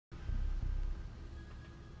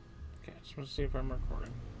just want to see if I'm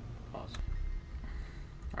recording. Pause.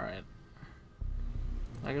 Alright.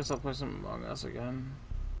 I guess I'll play some Among Us again.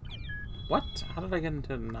 What? How did I get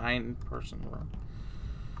into a 9-person room?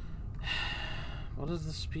 What is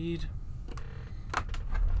the speed?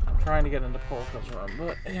 I'm trying to get into Polka's room,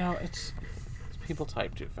 but, you know, it's people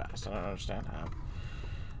type too fast. I don't understand how.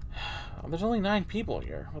 Oh, there's only 9 people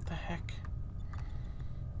here. What the heck?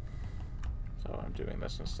 So I'm doing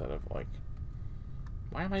this instead of, like...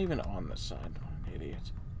 Why am I even on this side? What an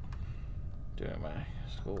idiot. Doing my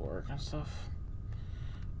schoolwork and stuff.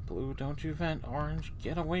 Blue, don't you vent. Orange,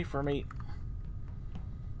 get away from me.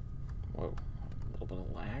 Whoa. A little bit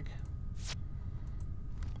of lag.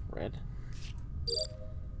 Red.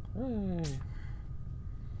 Hooray.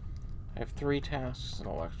 I have 3 tasks in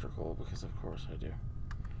electrical because of course I do.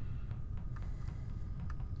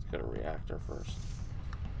 Let's get a reactor first.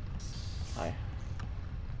 Hi.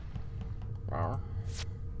 Rawr.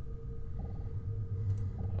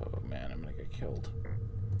 Oh man, I'm gonna get killed.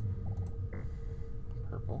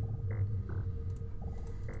 Purple.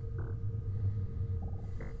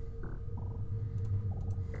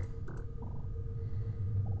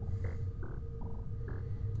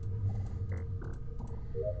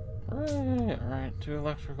 Alright, 2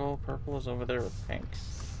 electrical. Purple is over there with pink.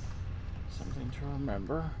 Something to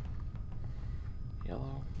remember.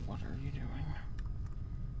 Yellow, what are you doing?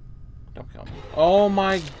 Don't kill me. Oh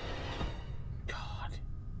my god.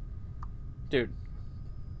 Dude.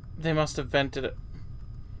 They must have vented it.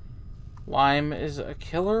 Lime is a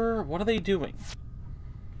killer? What are they doing?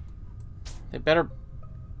 They better...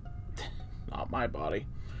 Not my body.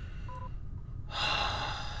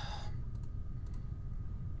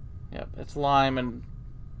 Yep, it's Lime and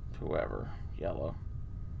whoever. Yellow.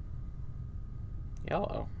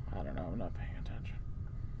 Yellow? I don't know, I'm not paying attention.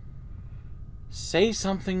 Say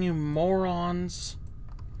something, you morons.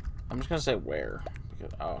 I'm just gonna say where.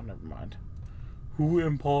 Because, oh, never mind. Who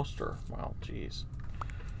impostor? Well, jeez.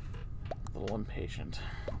 A little impatient.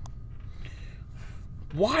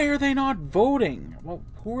 Why are they not voting? Well,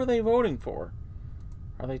 who are they voting for?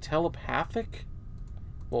 Are they telepathic?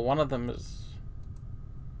 Well, one of them is...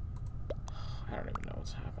 I don't even know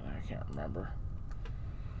what's happening. I can't remember.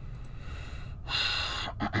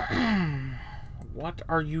 What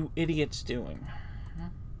are you idiots doing?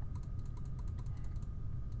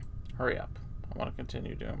 Hurry up. I want to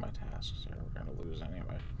continue doing my tasks here. We're going to lose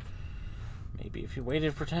anyway. Maybe if you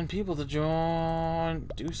waited for 10 people to join,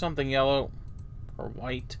 do something yellow or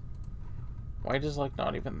white. White is like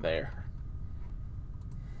not even there.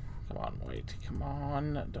 Come on, white. Come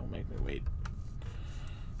on. Don't make me wait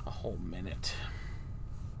a whole minute.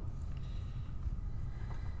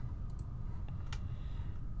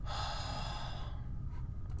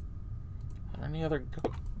 Are there any other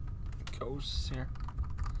ghosts here?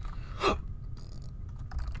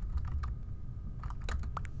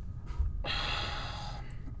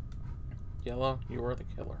 Yellow, you are the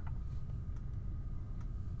killer.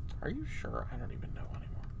 Are you sure? I don't even know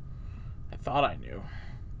anymore. I thought I knew.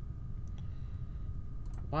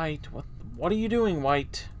 White, what are you doing,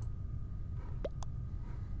 White?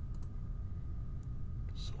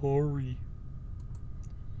 Sorry.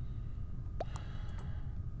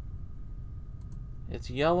 It's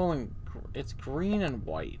yellow and it's green and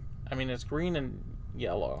white. I mean, it's green and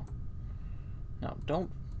yellow. No, don't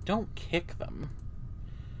kick them.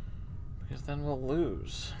 Because then we'll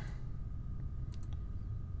lose.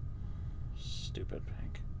 Stupid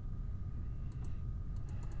pink.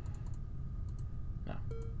 No,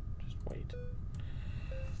 just wait.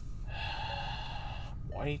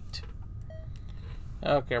 White.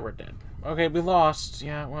 Okay, we're dead. Okay, we lost.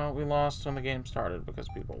 Yeah, well, we lost when the game started because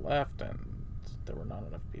people left and there were not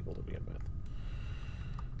enough people to begin with.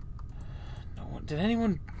 No one. Did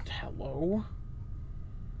anyone... Hello?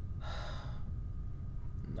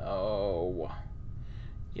 No.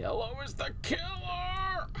 Yellow is the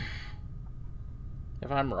killer!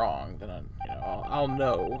 If I'm wrong, then I'll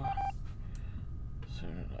know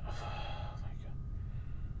soon enough. Oh my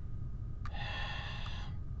god.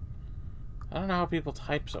 I don't know how people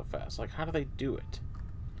type so fast. Like, how do they do it?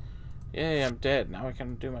 Yay, I'm dead. Now I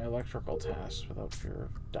can do my electrical tasks without fear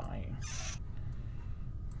of dying.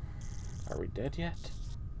 Are we dead yet?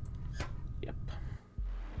 Yep.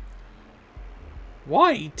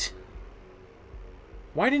 White?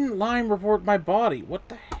 Why didn't Lime report my body? What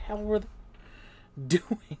the hell were they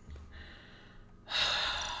doing?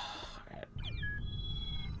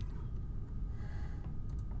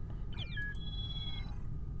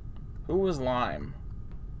 Who was Lime?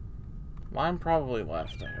 Lime probably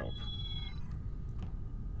left, I hope.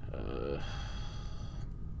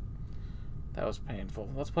 That was painful.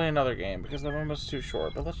 Let's play another game because that one was too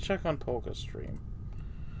short. But let's check on Polka's stream.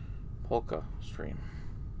 Polka stream.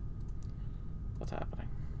 What's happening?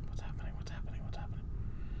 What's happening? What's happening? What's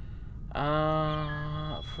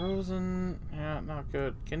happening? Frozen. Yeah, not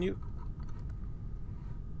good. Can you?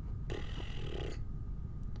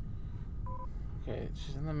 Okay,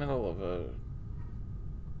 she's in the middle of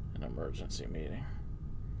an emergency meeting.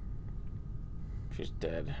 She's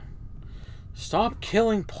dead. Stop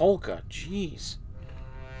killing Polka. Jeez.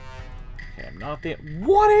 Okay, I'm not the...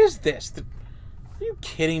 What is this? Are you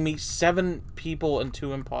kidding me? 7 people and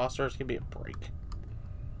 2 imposters? Give me a break.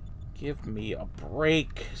 Give me a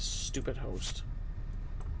break, stupid host.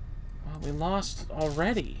 Well, we lost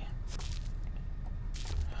already.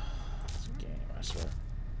 This game, I swear.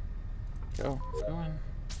 Go in.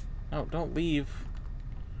 No, don't leave.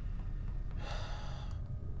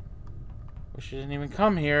 Wish you didn't even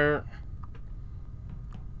come here.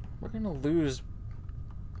 We're gonna lose.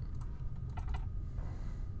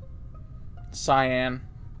 Cyan.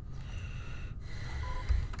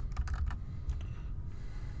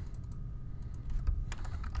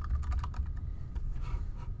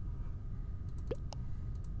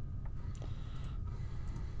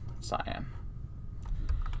 Cyan.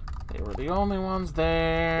 They were the only ones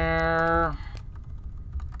there.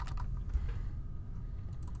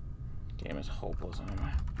 Game is hopeless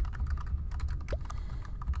anyway.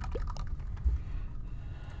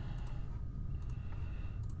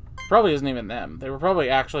 Probably isn't even them. They were probably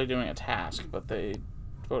actually doing a task, but they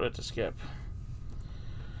voted to skip.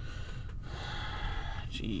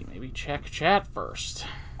 Gee, maybe check chat first.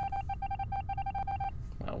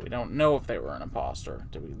 Well, we don't know if they were an imposter.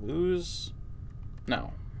 Did we lose?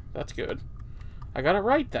 No. That's good. I got it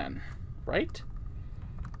right then. Right?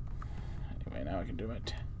 Anyway, now I can do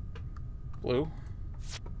it. Blue,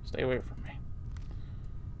 stay away from me.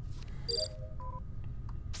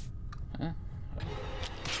 Huh?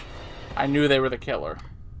 I knew they were the killer.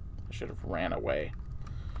 I should have ran away.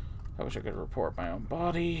 I wish I could report my own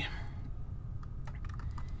body.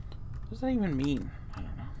 What does that even mean? I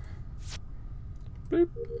don't know. Boop.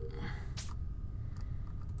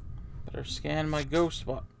 Better scan my ghost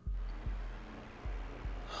spot.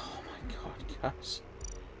 Oh my god, guys.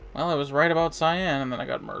 Well, I was right about Cyan, and then I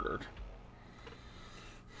got murdered.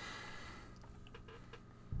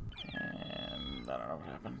 And I don't know what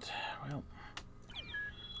happened. Well,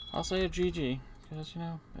 I'll say a GG, because, you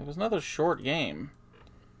know, it was another short game.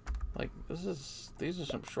 Like, these are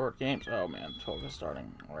some short games. Oh, man, 12 is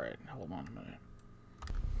starting. Alright, hold on a minute.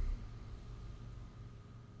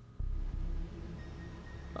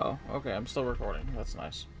 Oh, okay, I'm still recording. That's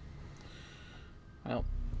nice. Well,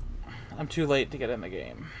 I'm too late to get in the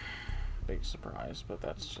game. Big surprise, but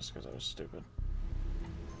that's just because I was stupid.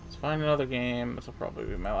 Let's find another game. This will probably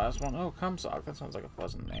be my last one. Oh, Cumsock. That sounds like a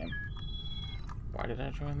pleasant name. Why did I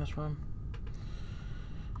join this room?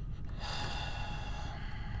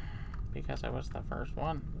 Because I was the first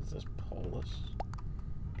one. Is this Polus?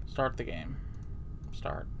 Start the game.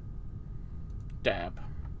 Start. Dab.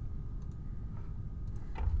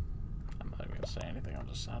 I'm not even gonna say anything. I'll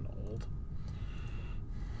just sound old.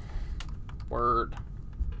 Word.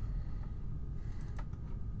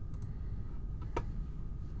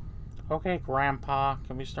 Okay, Grandpa,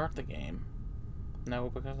 can we start the game? No,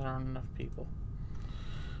 because there aren't enough people.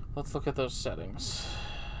 Let's look at those settings.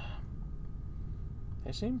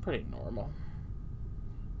 They seem pretty normal.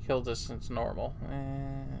 Kill distance normal.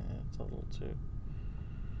 It's a little too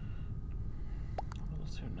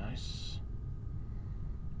nice.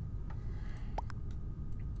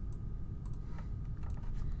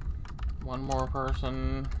 One more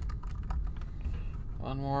person.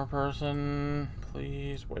 One more person.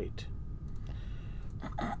 Please wait.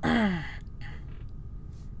 We're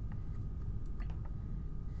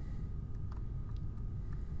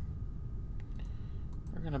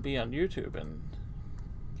gonna be on YouTube and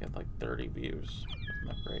get like 30 views. Isn't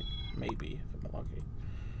that great? Maybe, if I'm lucky.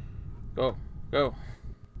 Go. Go.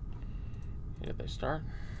 Did they start?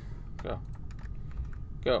 Go.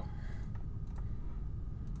 Go.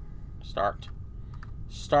 Start.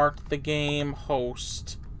 Start the game,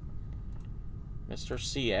 host. Mr.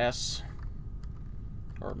 CS.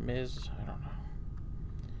 Or Ms. I don't know.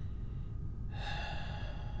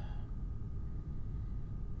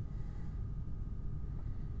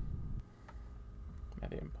 Am I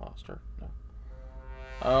the imposter? No.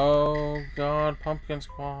 Oh, God. Pumpkin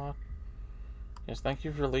Squad. Yes, thank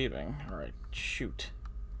you for leaving. Alright, shoot.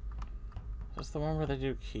 Is this the one where they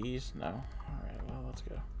do keys? No. Alright, well, let's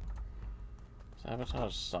go.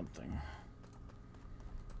 Sabotage something.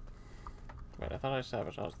 Wait, I thought I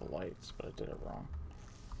sabotaged the lights, but I did it wrong.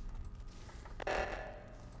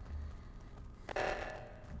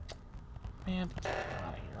 can't get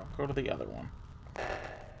out of here. I'll go to the other one.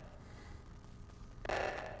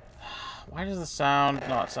 Why does the sound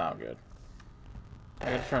not sound good? I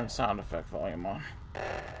gotta turn the sound effect volume on.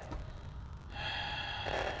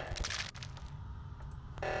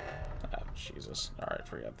 Oh, Jesus. Alright,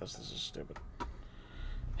 forget this. This is stupid.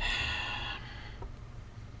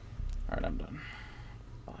 Alright, I'm done.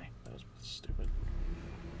 Bye. That was stupid.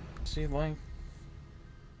 See link?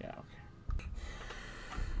 Yeah, okay.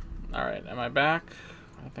 Alright, am I back?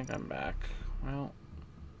 I think I'm back. Well,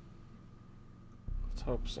 let's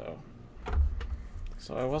hope so.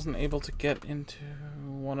 So I wasn't able to get into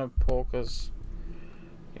one of Polka's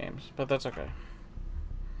games, but that's okay.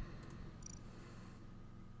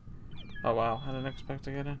 Oh wow, I didn't expect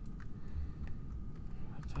to get in.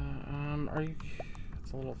 But, are you...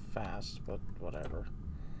 It's a little fast, but whatever.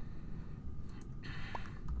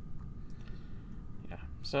 Yeah,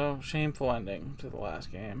 so shameful ending to the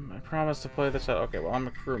last game. I promised to play this out. Okay, well I'm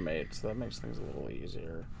a crewmate, so that makes things a little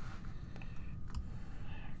easier.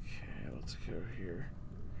 Let's go here.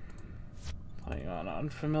 Playing on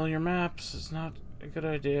unfamiliar maps is not a good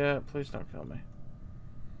idea. Please don't kill me.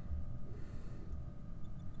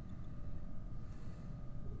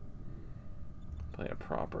 Play a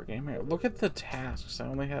proper game here. Look at the tasks. I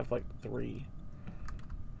only have like 3.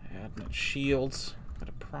 Admin shields. Got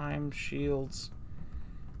a prime shields.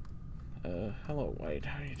 Hello White.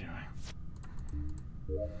 How are you doing?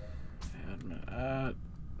 Admin.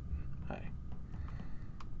 Hi.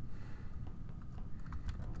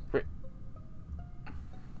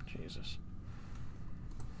 Jesus.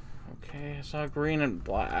 Okay, I saw green and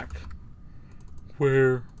black.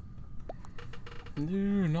 Where?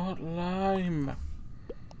 No, not lime.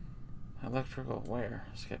 Electrical, where?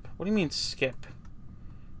 Skip. What do you mean skip?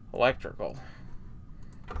 Electrical.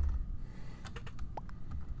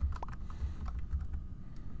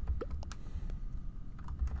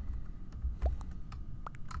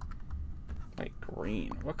 Wait,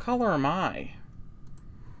 green. What color am I?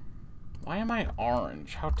 Why am I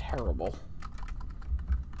orange? How terrible.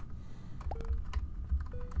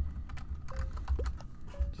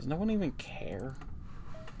 Does no one even care?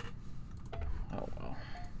 Oh well.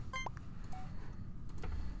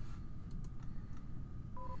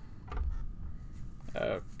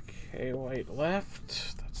 Okay, White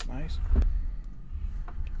left. That's nice.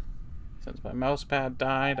 Since my mouse pad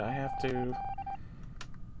died, I have to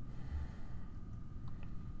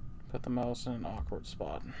put the mouse in an awkward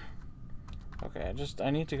spot. Okay,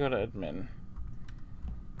 I need to go to admin.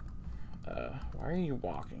 Why are you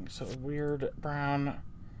walking so weird, Brown?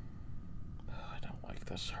 Oh, I don't like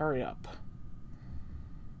this. Hurry up.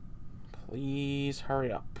 Please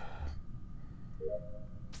hurry up.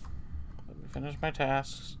 Let me finish my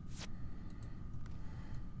tasks.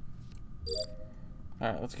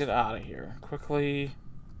 Alright, let's get out of here. Quickly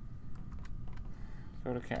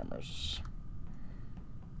go to cameras.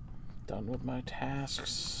 Done with my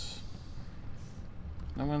tasks.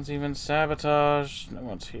 No one's even sabotaged. No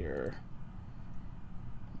one's here.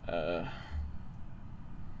 Hello,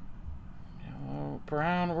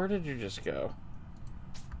 Brown, where did you just go?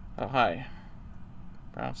 Oh, hi.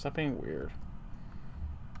 Brown, stop being weird.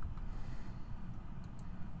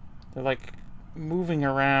 They're like moving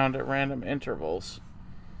around at random intervals.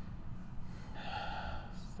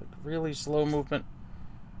 It's like really slow movement.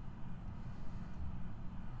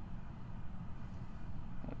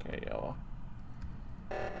 Okay, yellow.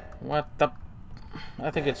 What the...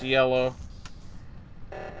 I think it's yellow.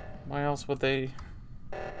 Why else would they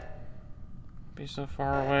be so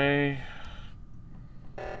far away?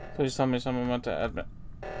 Please tell me someone went to admit.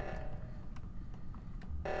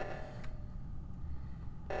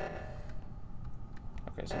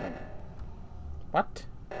 Okay, someone... What?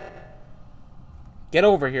 Get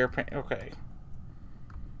over here. Okay.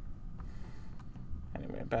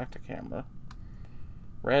 Anyway, back to camera.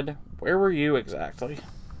 Red, where were you exactly?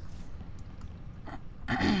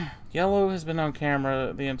 Yellow has been on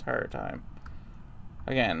camera the entire time.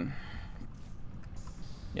 Again,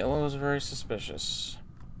 yellow is very suspicious.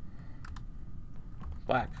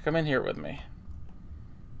 Black, come in here with me.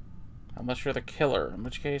 Unless you're the killer, in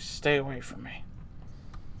which case, stay away from me.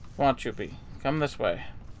 Come on, Choopy. Come this way.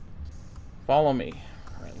 Follow me.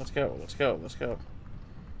 Alright, let's go, let's go, let's go.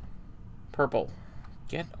 Purple.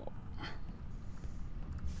 Get...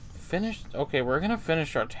 Finished? Okay, we're gonna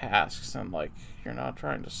finish our tasks and, like, you're not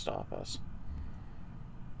trying to stop us.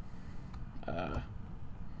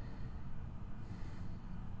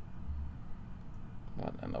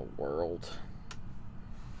 What in the world?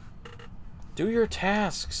 Do your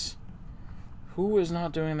tasks! Who is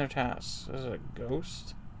not doing their tasks? Is it a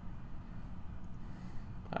ghost?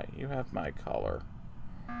 Hi, you have my color.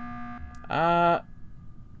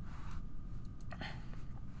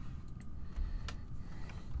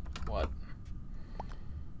 What?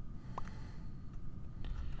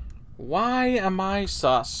 Why am I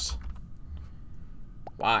sus?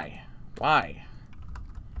 Why? Why?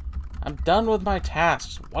 I'm done with my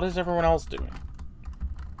tasks. What is everyone else doing?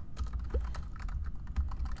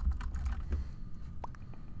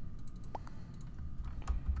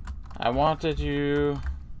 I wanted you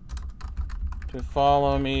to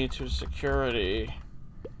follow me to security.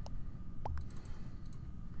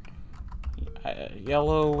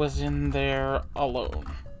 Yellow was in there alone.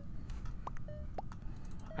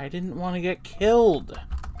 I didn't want to get killed.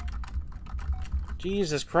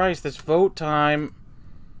 Jesus Christ, it's vote time.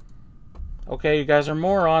 Okay, you guys are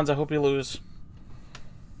morons. I hope you lose.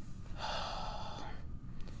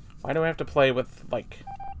 Why do I have to play with, like,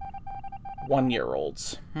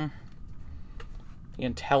 1-year-olds? The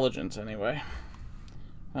intelligence, anyway.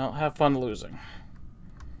 Well, have fun losing.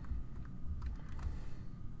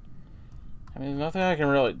 I mean, there's nothing I can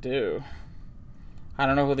really do. I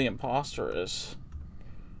don't know who the impostor is.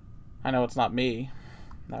 I know it's not me.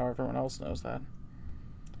 Now everyone else knows that.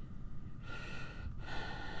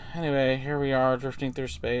 Anyway, here we are, drifting through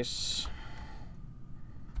space.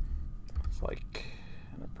 It's like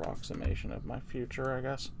an approximation of my future, I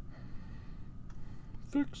guess.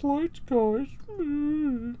 Fix lights, guys.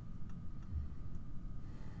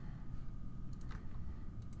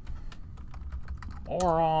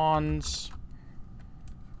 Morons.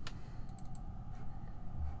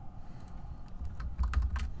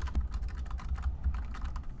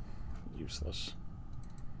 Useless.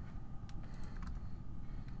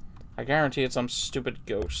 I guarantee it's some stupid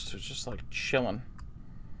ghost who's just like chilling.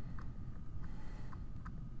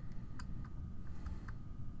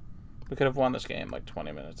 We could have won this game like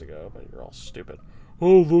 20 minutes ago, but you're all stupid.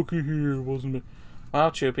 Oh, looky here, it wasn't me.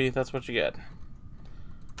 Well, Choopy, that's what you get.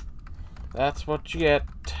 That's what you get.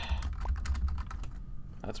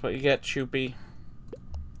 That's what you get, Choopy.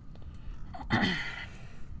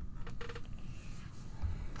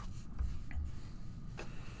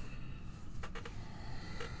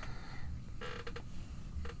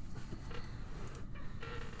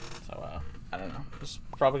 So, I don't know. This is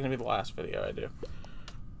probably going to be the last video I do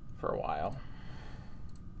for a while.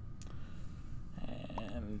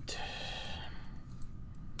 And...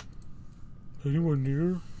 anyone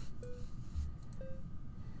near?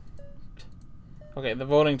 Okay, the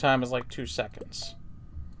voting time is like 2 seconds.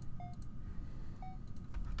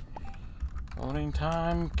 Voting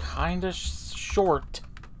time kinda short.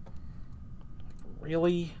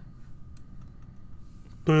 Really?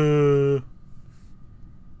 Buh.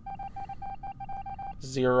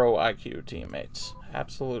 0 IQ teammates.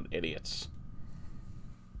 Absolute idiots.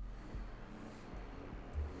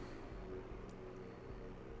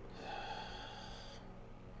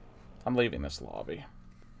 I'm leaving this lobby.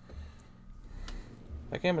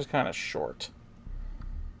 That game is kind of short.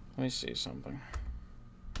 Let me see something.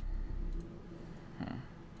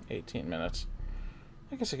 18 minutes.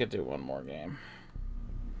 I guess I could do one more game.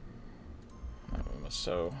 That one was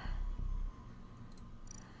so...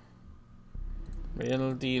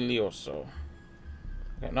 real delioso.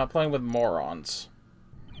 Okay, I'm not playing with morons.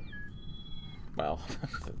 Well,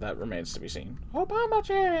 that remains to be seen.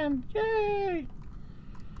 Obama-chan! Yay!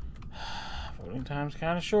 Voting time's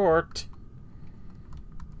kind of short.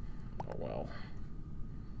 Oh, well.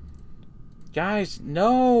 Guys,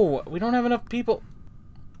 no! We don't have enough people.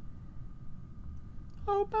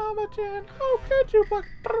 Obama-chan, how could you?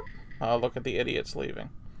 Oh, look at the idiots leaving.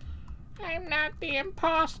 I'm not the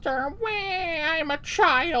imposter. Wah, I'm a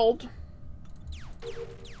child.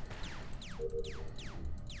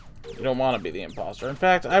 You don't want to be the imposter. In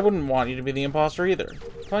fact, I wouldn't want you to be the imposter either.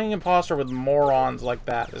 Playing imposter with morons like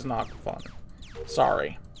that is not fun.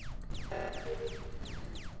 Sorry.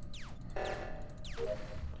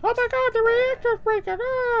 Oh my god, the reactor's breaking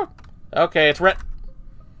up! Okay, it's red.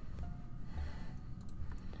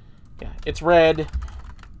 Yeah, it's red.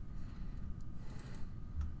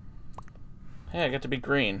 Hey, I get to be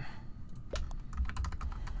green.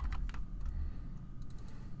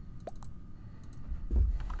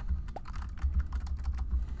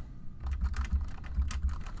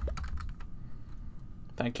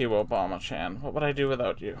 Thank you, Obama-chan. What would I do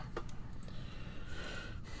without you?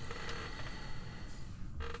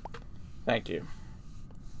 Thank you.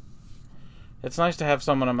 It's nice to have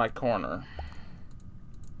someone in my corner.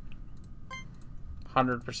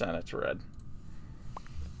 100% it's red.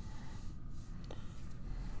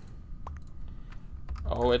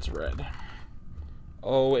 Oh, it's red.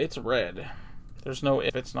 Oh, it's red. There's no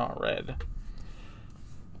if it's not red.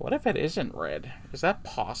 What if it isn't red? Is that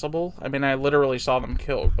possible? I mean, I literally saw them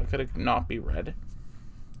killed, but could it not be red?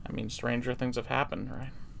 I mean, stranger things have happened, right?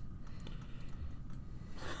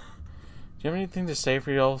 Do you have anything to say for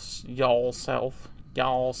y'all self?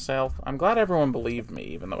 Y'all self? I'm glad everyone believed me,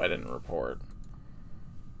 even though I didn't report.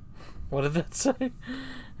 What did that say?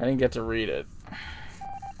 I didn't get to read it.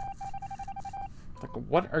 Like,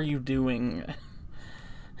 what are you doing?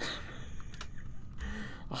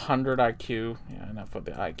 100 IQ. Yeah, enough with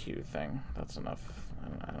the IQ thing. That's enough.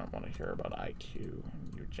 I don't want to hear about IQ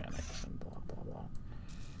and eugenics and blah, blah,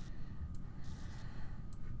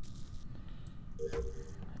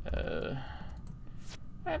 blah.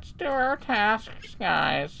 Let's do our tasks,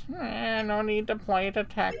 guys. No need to play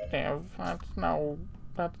detective. That's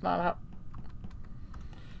not how...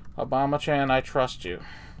 Obama-chan, I trust you.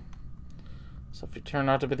 So if you turn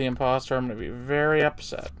out to be the imposter, I'm going to be very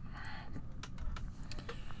upset.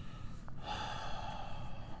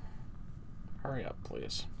 Hurry up,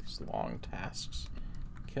 please. These long tasks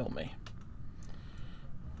kill me.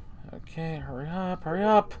 Okay, hurry up, hurry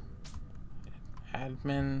up.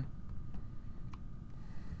 Admin.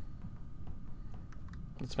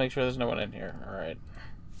 Let's make sure there's no one in here. Alright.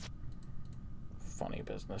 Funny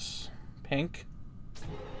business. Pink.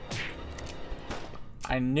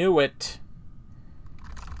 I knew it.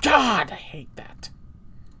 God, I hate that.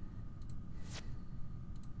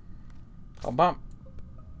 Oh, bump.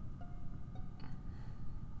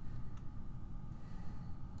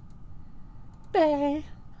 Bay.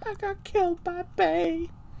 I got killed by Bay.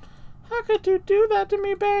 How could you do that to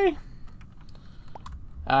me, Bay?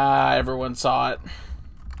 Everyone saw it.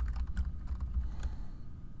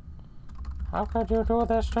 How could you do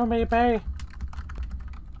this to me, Bay?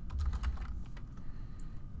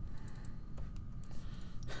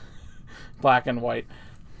 Black and white.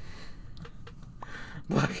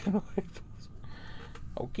 Black and white.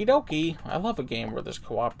 Okie dokie. I love a game where there's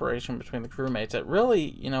cooperation between the crewmates. It really,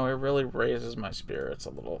 you know, it really raises my spirits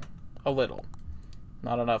a little. A little.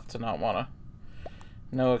 Not enough to not want to.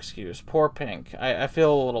 No excuse. Poor Pink. I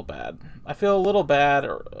feel a little bad. I feel a little bad,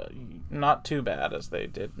 or not too bad, as they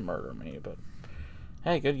did murder me, but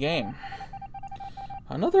hey, good game.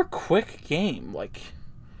 Another quick game. Like,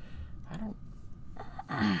 I don't...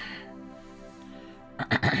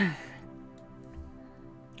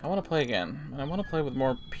 I want to play again. And I want to play with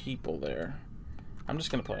more people there. I'm just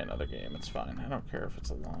going to play another game. It's fine. I don't care if it's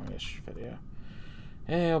a longish video.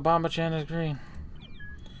 Hey, Obama-chan is green.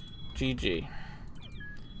 GG.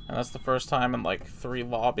 And that's the first time in like 3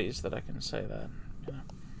 lobbies that I can say that. You know.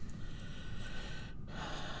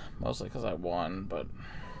 Mostly because I won, but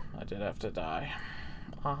I did have to die.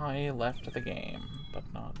 I left the game,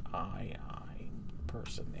 but not I.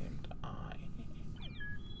 Person named I.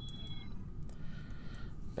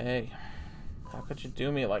 Bay. How could you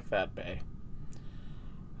do me like that, Bay?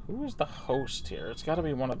 Who is the host here? It's got to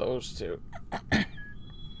be one of those two.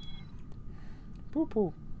 Poo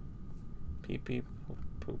poo. Pee pee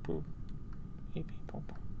poo poo. Pee pee poo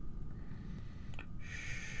poo.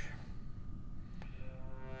 Shh.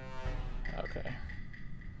 Okay.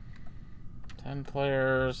 10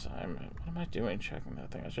 players. What am I doing checking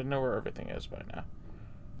that thing? I should know where everything is by now.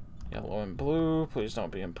 Yellow and blue. Please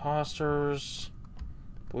don't be imposters.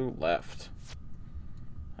 Blue left.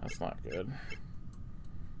 That's not good.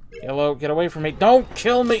 Yellow, get away from me. Don't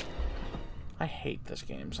kill me! I hate this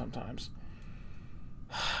game sometimes.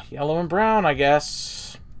 Yellow and brown, I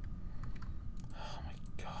guess. Oh my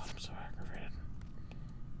god, I'm so aggravated.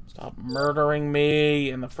 Stop murdering me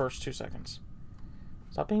in the first 2 seconds.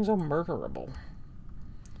 Stop being so murderable.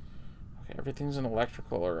 Okay, everything's in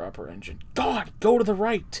electrical or upper engine. God, go to the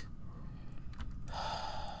right!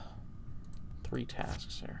 3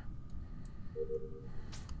 tasks here.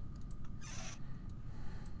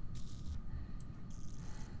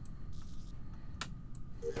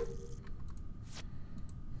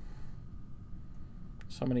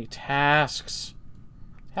 So many tasks.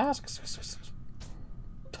 Tasks.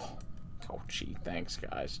 Oh, gee, thanks,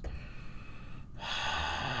 guys.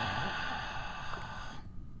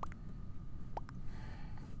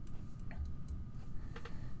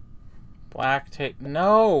 Black tape.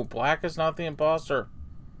 No! Black is not the imposter.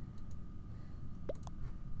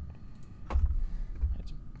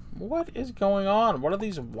 What is going on? What are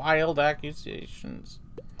these wild accusations?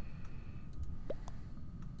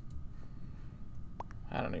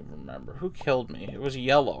 I don't even remember. Who killed me? It was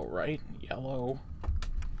Yellow, right? Yellow.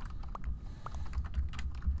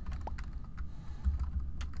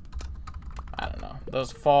 I don't know.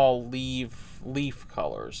 Those fall leaf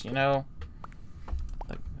colors, you know?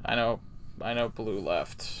 Like, I know blue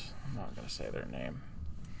left. I'm not gonna say their name.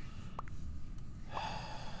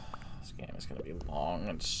 This game is gonna be long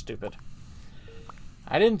and stupid.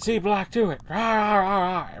 I didn't see black do it. Rah, rah, rah,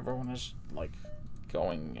 rah. Everyone is like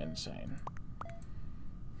going insane.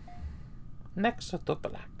 Next to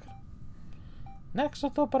black. Next to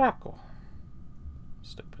Braco.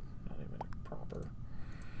 Stupid. Not even proper.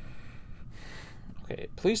 Okay,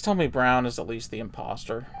 please tell me Brown is at least the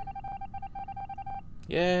imposter.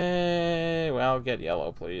 Yay! Well, get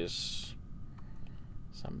yellow, please.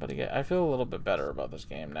 Somebody get... I feel a little bit better about this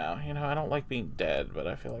game now. You know, I don't like being dead, but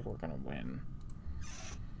I feel like we're gonna win.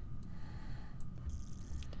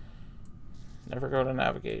 Never go to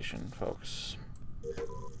navigation, folks.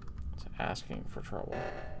 It's asking for trouble.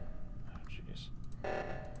 Oh, jeez.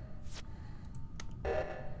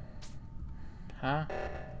 Huh?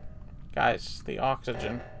 Guys, the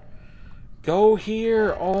oxygen. Go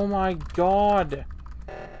here! Oh my god!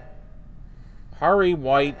 Hurry,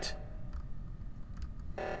 White.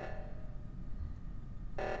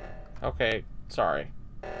 Okay, sorry.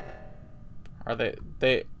 Are they...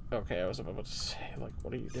 Okay, I was about to say, like,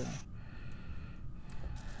 what are you doing?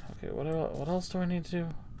 Okay, what else do I need to do?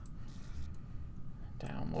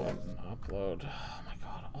 Download and upload. Oh my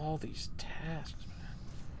god, all these tasks,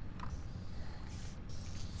 man.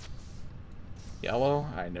 Yellow,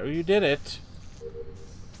 I know you did it.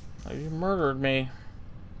 Oh, you murdered me.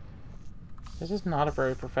 This is not a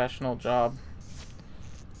very professional job.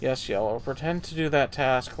 Yes, Yellow, pretend to do that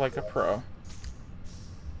task like a pro.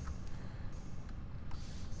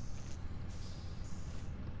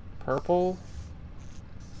 Purple.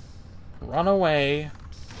 Run away.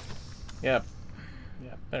 Yep.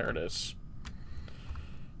 Yep, there it is.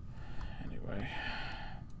 Anyway.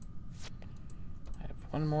 I have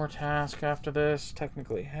one more task after this.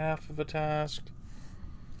 Technically half of a task.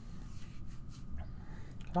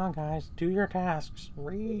 Come on, guys. Do your tasks.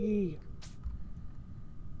 Ree.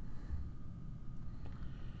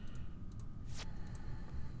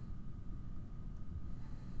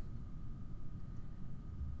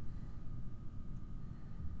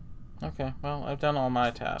 Okay, well, I've done all my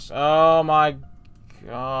tasks. Oh my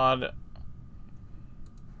god.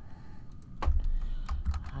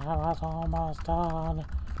 I was almost done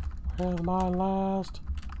with my last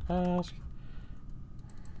task.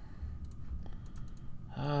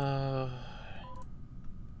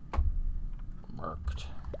 Murked.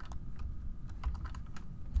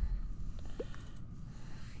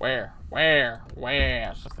 Where?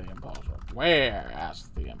 Asked the imposter. Where?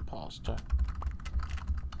 Asked the imposter.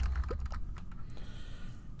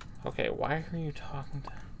 Okay, why are you talking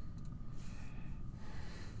to...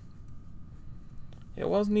 It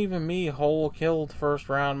wasn't even me. Hole killed first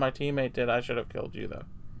round. My teammate did. I should have killed you, though.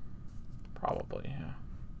 Probably,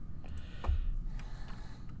 yeah.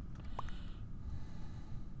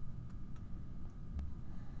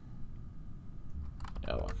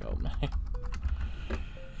 Yellow killed me.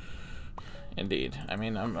 Indeed. I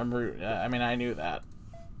mean, I mean, I knew that.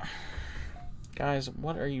 Guys,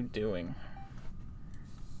 what are you doing?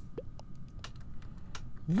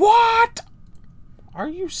 What? Are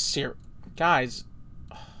you serious? Guys,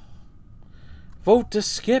 vote to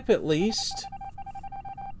skip at least.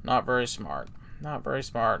 Not very smart. Not very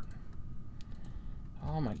smart.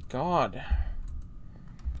 Oh my god.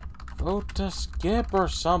 Vote to skip or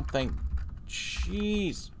something.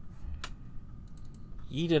 Jeez.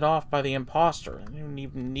 Yeeted off by the imposter. I didn't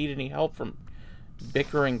even need any help from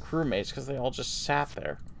bickering crewmates because they all just sat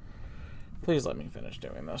there. Please let me finish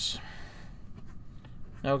doing this.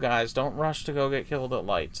 No, guys, don't rush to go get killed at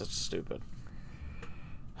lights. It's stupid.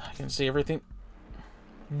 I can see everything.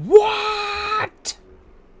 What?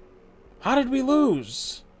 How did we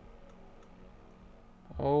lose?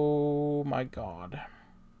 Oh my god.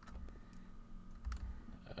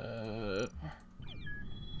 Well,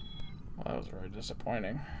 that was very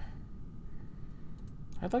disappointing.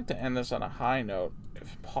 I'd like to end this on a high note,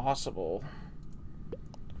 if possible.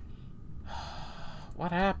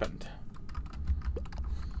 What happened?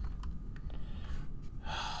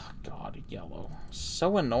 God, Yellow.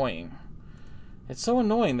 So annoying. It's so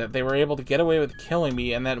annoying that they were able to get away with killing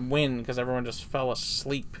me and then win because everyone just fell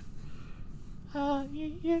asleep.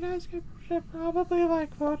 You guys should probably,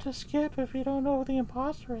 like, vote to skip if you don't know who the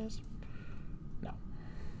imposter is. No.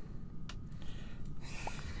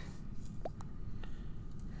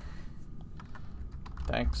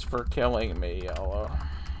 Thanks for killing me, Yellow.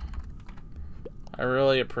 I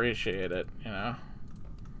really appreciate it, you know?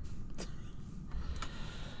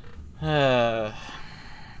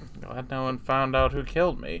 Glad no one found out who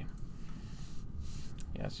killed me.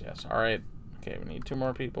 Yes, yes. Alright. Okay, we need 2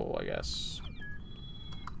 more people, I guess.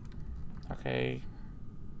 Okay.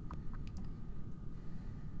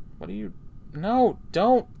 What do you... No,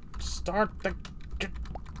 don't! start the...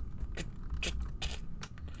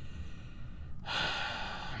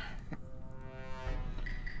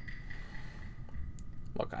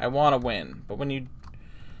 Look, I want to win, but when you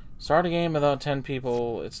start a game without 10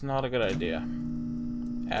 people, it's not a good idea.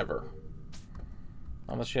 Ever.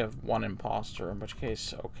 Unless you have one imposter, in which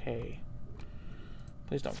case, okay.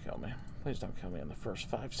 Please don't kill me. Please don't kill me in the first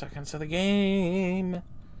 5 seconds of the game.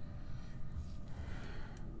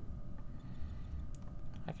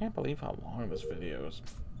 I can't believe how long this video is.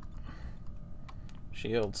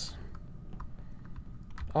 Shields.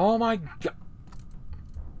 Oh my god.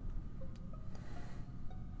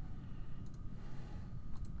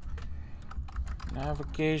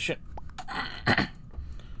 Navigation.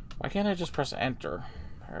 Why can't I just press enter?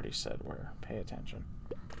 I already said where. Pay attention.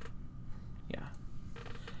 Yeah.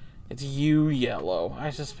 It's you, Yellow. I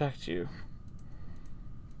suspect you.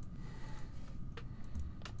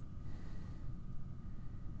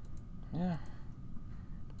 Yeah.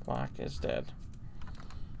 Black is dead.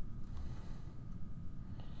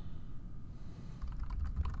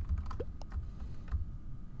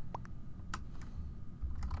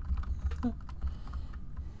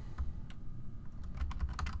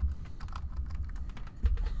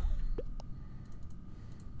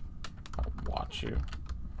 You.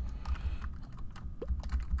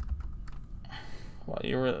 Well,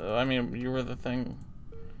 you were, I mean, you were the thing.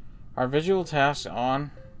 Are visual tasks on?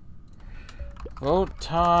 Vote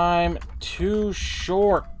time too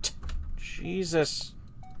short. Jesus.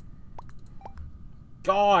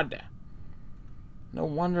 God. No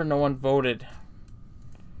wonder no one voted.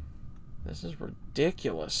 This is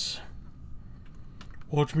ridiculous.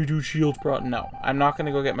 Watch me do shields, bro. No, I'm not going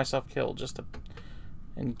to go get myself killed just to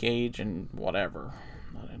engage in whatever.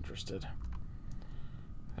 Not interested.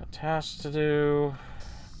 Got tasks to do.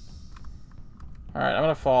 Alright, I'm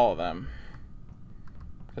gonna follow them.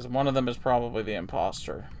 Because one of them is probably the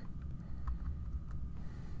imposter.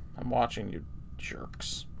 I'm watching you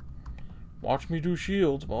jerks. Watch me do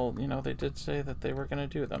shields. Well, you know, they did say that they were gonna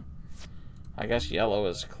do them. I guess yellow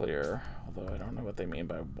is clear. Although I don't know what they mean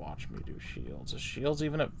by watch me do shields. Is shields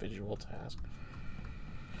even a visual task?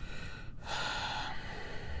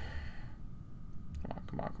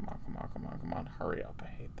 Come on. Hurry up. I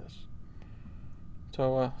hate this.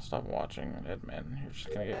 Toa, stop watching. Admin, you're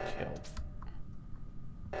just gonna get killed.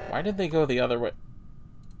 Why did they go the other way?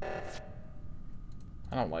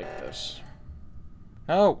 I don't like this.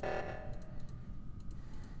 No!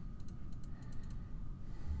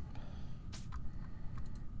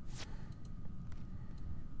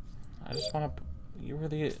 I just want to... You were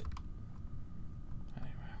the...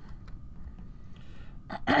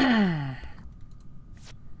 Anyway.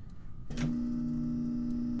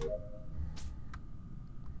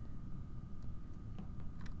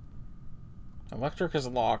 Electric is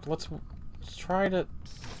locked. Let's try to...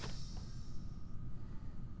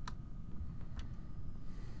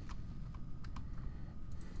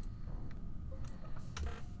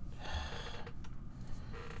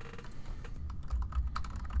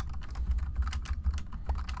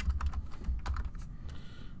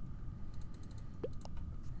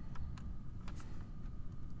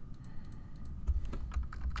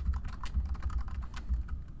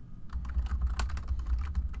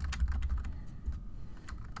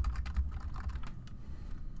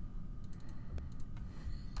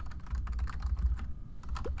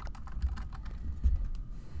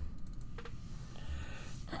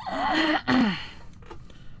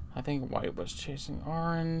 I think white was chasing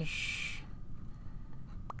orange.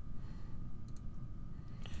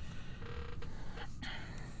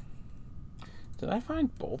 Did I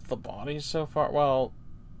find both the bodies so far? Well,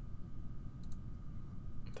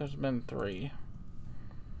 there's been 3.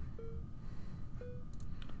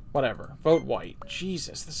 Whatever. Vote white.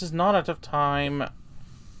 Jesus, this is not enough time.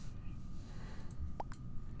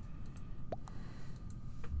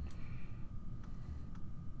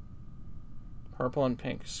 Purple and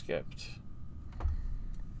pink skipped.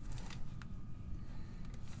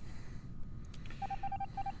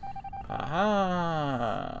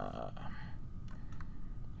 Aha!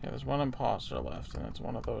 Yeah, there's one imposter left, and it's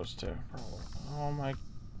one of those two. Probably. Oh my...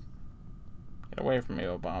 Get away from me,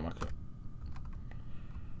 Obama.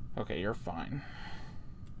 Okay, you're fine.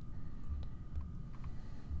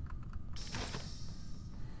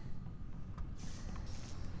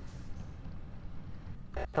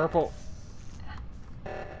 Purple.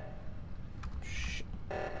 Shit.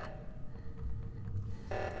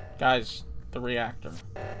 Guys, the reactor.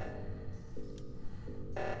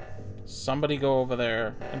 Somebody go over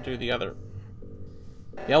there and do the other.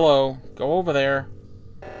 Yellow, go over there.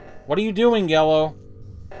 What are you doing, Yellow?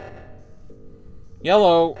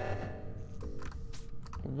 Yellow.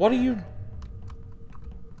 What are you...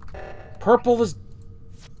 Purple is...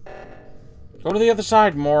 Go to the other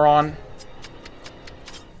side, moron.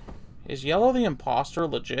 Is yellow the imposter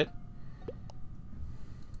legit?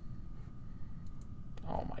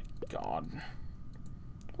 Oh my god.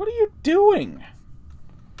 What are you doing?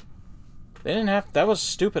 They didn't have... That was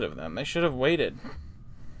stupid of them. They should have waited.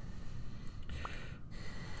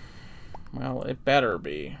 Well, it better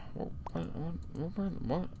be.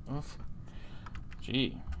 What?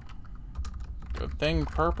 Gee. Good thing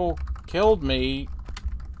purple killed me.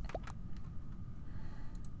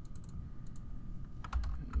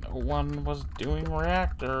 No one was doing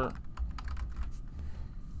reactor.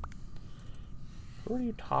 Who are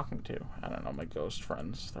you talking to? I don't know, my ghost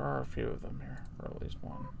friends. There are a few of them here, or at least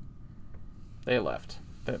one. They left.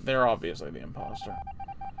 They're obviously the imposter.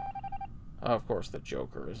 Of course, the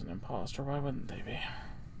Joker is an imposter. Why wouldn't they be?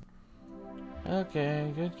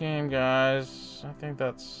 Okay, good game, guys. I think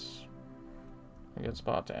that's a good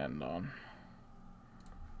spot to end on.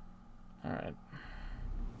 Alright.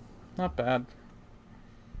 Not bad.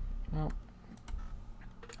 Well,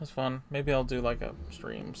 that's fun. Maybe I'll do like a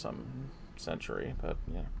stream some century, but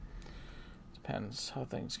yeah. Depends how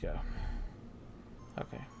things go.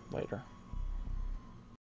 Okay, later.